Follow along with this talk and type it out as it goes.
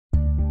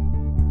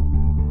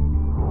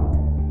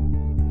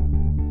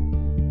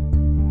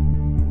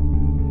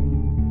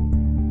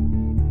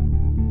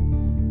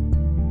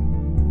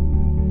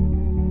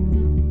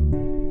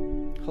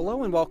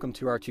Hello and welcome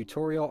to our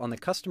tutorial on the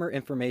Customer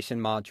Information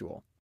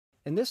module.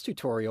 In this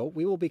tutorial,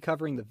 we will be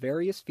covering the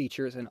various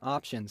features and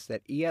options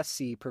that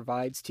ESC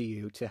provides to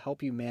you to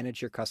help you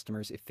manage your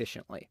customers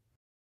efficiently.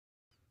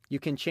 You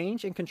can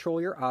change and control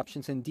your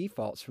options and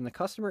defaults from the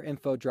Customer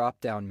Info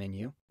drop-down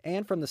menu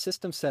and from the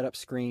System Setup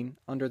screen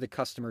under the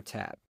Customer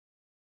tab.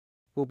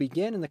 We'll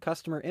begin in the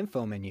Customer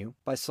Info menu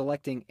by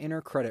selecting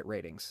Enter Credit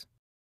Ratings.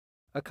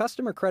 A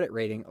customer credit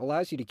rating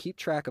allows you to keep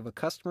track of a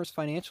customer's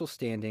financial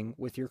standing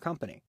with your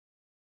company.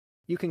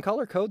 You can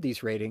color code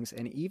these ratings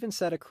and even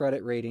set a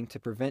credit rating to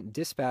prevent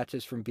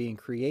dispatches from being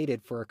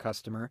created for a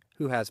customer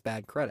who has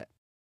bad credit.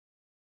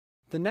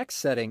 The next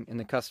setting in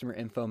the Customer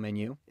Info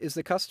menu is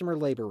the Customer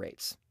Labor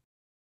Rates.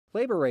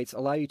 Labor rates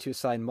allow you to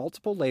assign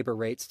multiple labor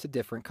rates to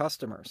different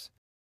customers.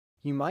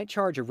 You might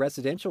charge a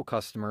residential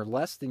customer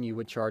less than you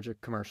would charge a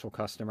commercial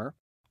customer,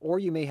 or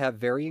you may have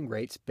varying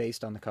rates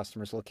based on the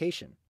customer's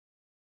location.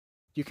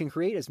 You can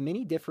create as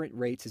many different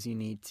rates as you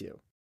need to.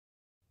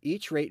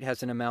 Each rate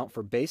has an amount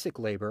for basic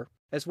labor,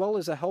 as well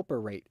as a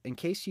helper rate in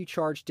case you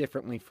charge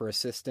differently for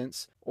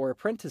assistants or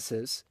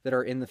apprentices that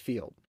are in the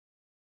field.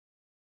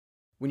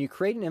 When you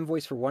create an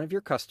invoice for one of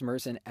your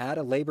customers and add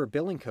a labor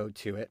billing code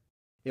to it,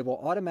 it will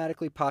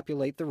automatically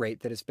populate the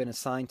rate that has been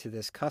assigned to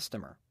this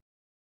customer.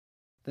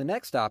 The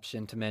next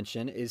option to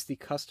mention is the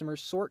customer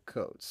sort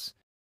codes.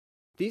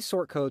 These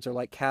sort codes are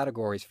like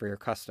categories for your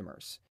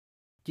customers.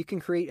 You can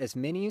create as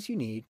many as you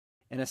need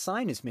and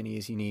assign as many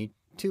as you need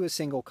to a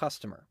single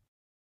customer.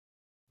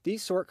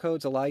 These sort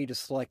codes allow you to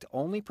select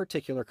only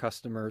particular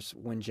customers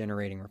when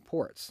generating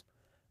reports.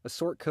 A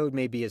sort code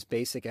may be as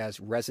basic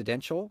as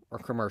residential or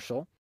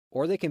commercial,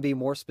 or they can be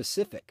more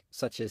specific,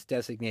 such as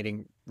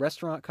designating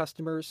restaurant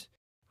customers,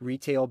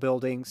 retail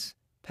buildings,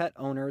 pet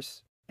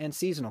owners, and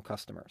seasonal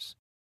customers.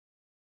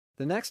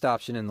 The next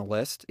option in the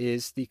list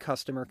is the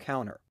customer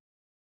counter.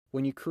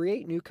 When you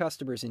create new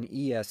customers in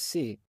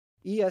ESC,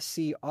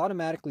 ESC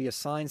automatically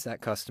assigns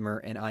that customer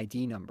an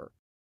ID number.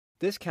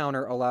 This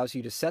counter allows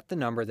you to set the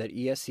number that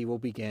ESC will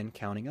begin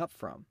counting up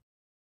from.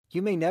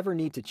 You may never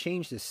need to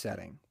change this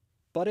setting,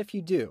 but if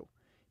you do,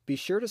 be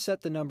sure to set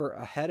the number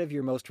ahead of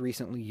your most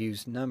recently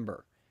used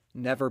number,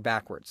 never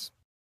backwards.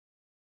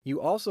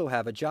 You also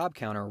have a job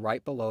counter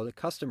right below the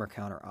customer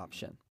counter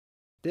option.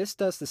 This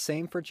does the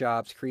same for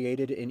jobs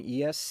created in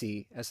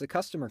ESC as the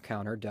customer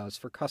counter does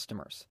for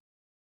customers.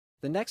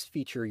 The next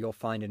feature you'll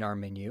find in our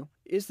menu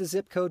is the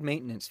zip code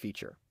maintenance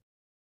feature.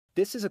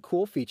 This is a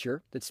cool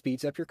feature that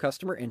speeds up your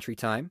customer entry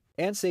time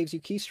and saves you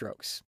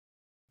keystrokes.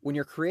 When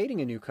you're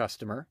creating a new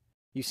customer,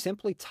 you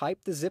simply type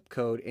the zip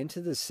code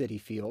into the city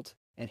field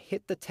and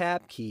hit the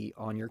Tab key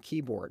on your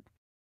keyboard.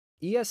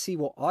 ESC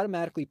will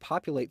automatically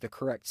populate the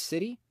correct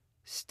city,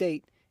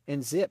 state,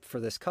 and zip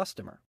for this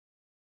customer.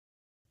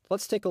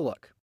 Let's take a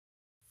look.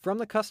 From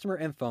the Customer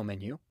Info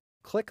menu,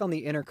 click on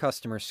the Enter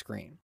Customer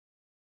screen.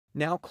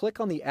 Now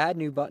click on the Add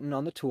New button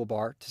on the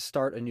toolbar to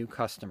start a new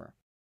customer.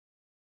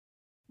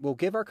 We'll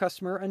give our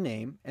customer a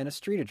name and a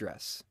street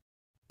address.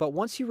 But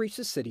once you reach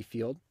the city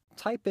field,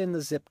 type in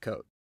the zip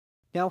code.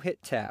 Now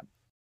hit Tab.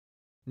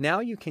 Now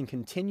you can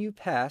continue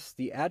past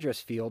the address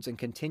fields and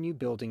continue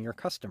building your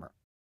customer.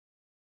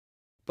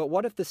 But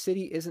what if the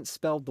city isn't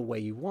spelled the way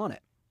you want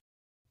it?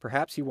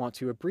 Perhaps you want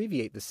to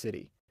abbreviate the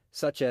city,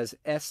 such as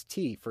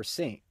ST for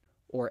Saint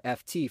or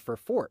FT for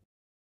Fort.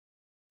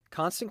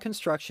 Constant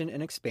construction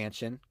and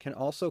expansion can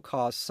also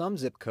cause some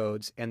zip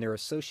codes and their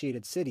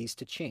associated cities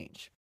to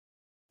change.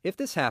 If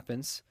this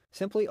happens,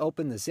 simply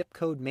open the zip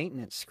code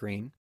maintenance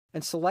screen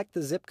and select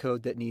the zip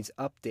code that needs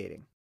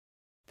updating.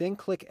 Then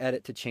click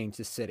Edit to change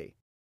the city.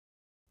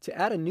 To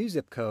add a new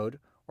zip code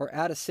or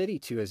add a city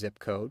to a zip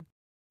code,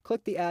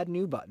 click the Add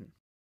New button.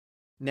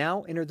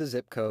 Now enter the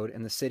zip code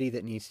and the city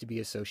that needs to be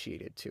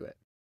associated to it.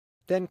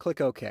 Then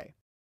click OK.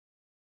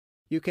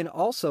 You can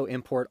also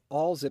import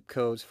all zip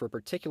codes for a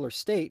particular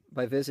state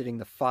by visiting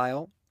the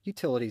File,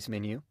 Utilities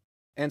menu,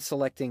 and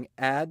selecting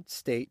Add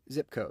State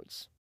Zip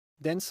Codes.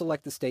 Then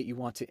select the state you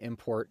want to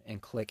import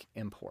and click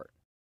Import.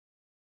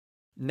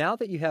 Now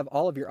that you have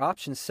all of your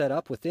options set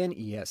up within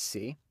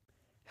ESC,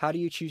 how do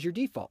you choose your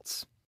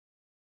defaults?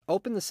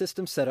 Open the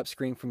System Setup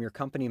screen from your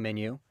company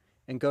menu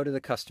and go to the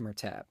Customer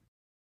tab.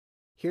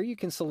 Here you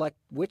can select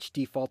which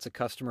defaults a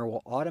customer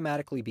will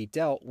automatically be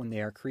dealt when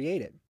they are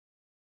created.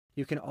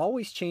 You can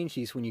always change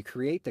these when you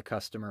create the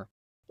customer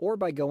or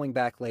by going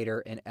back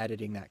later and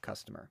editing that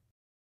customer.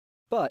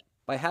 But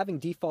by having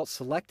defaults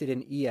selected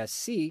in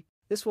ESC,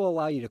 this will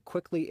allow you to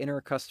quickly enter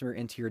a customer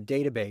into your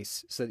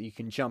database so that you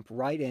can jump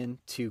right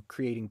into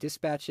creating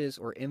dispatches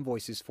or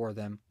invoices for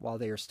them while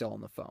they are still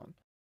on the phone.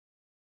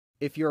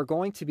 If you are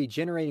going to be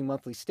generating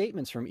monthly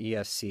statements from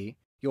ESC,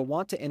 you'll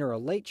want to enter a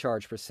late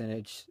charge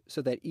percentage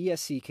so that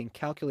ESC can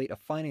calculate a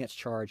finance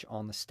charge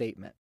on the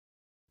statement.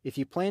 If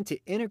you plan to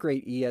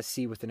integrate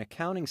ESC with an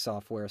accounting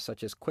software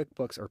such as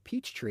QuickBooks or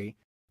Peachtree,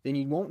 then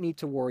you won't need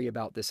to worry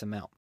about this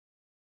amount.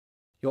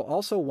 You'll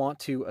also want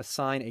to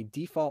assign a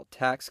default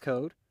tax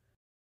code,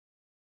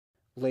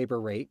 labor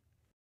rate,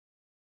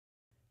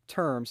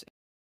 terms,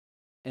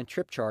 and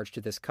trip charge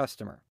to this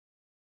customer.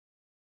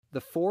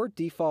 The 4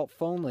 default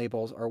phone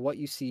labels are what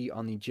you see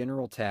on the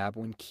General tab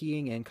when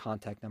keying in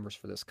contact numbers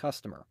for this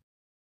customer.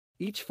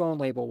 Each phone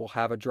label will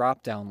have a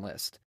drop-down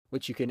list,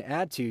 which you can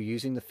add to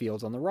using the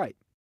fields on the right.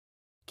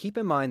 Keep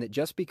in mind that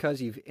just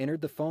because you've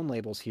entered the phone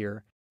labels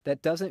here,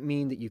 that doesn't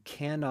mean that you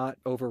cannot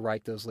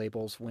overwrite those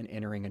labels when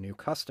entering a new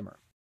customer.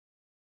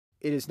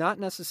 It is not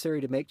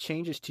necessary to make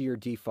changes to your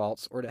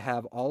defaults or to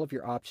have all of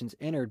your options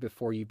entered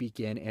before you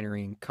begin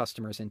entering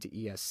customers into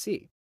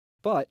ESC,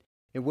 but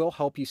it will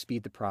help you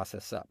speed the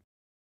process up.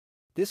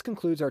 This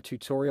concludes our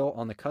tutorial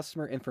on the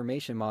Customer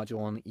Information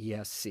module on the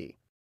ESC.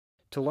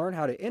 To learn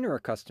how to enter a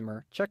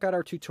customer, check out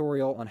our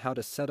tutorial on how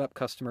to set up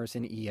customers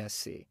in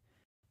ESC.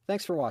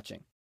 Thanks for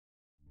watching.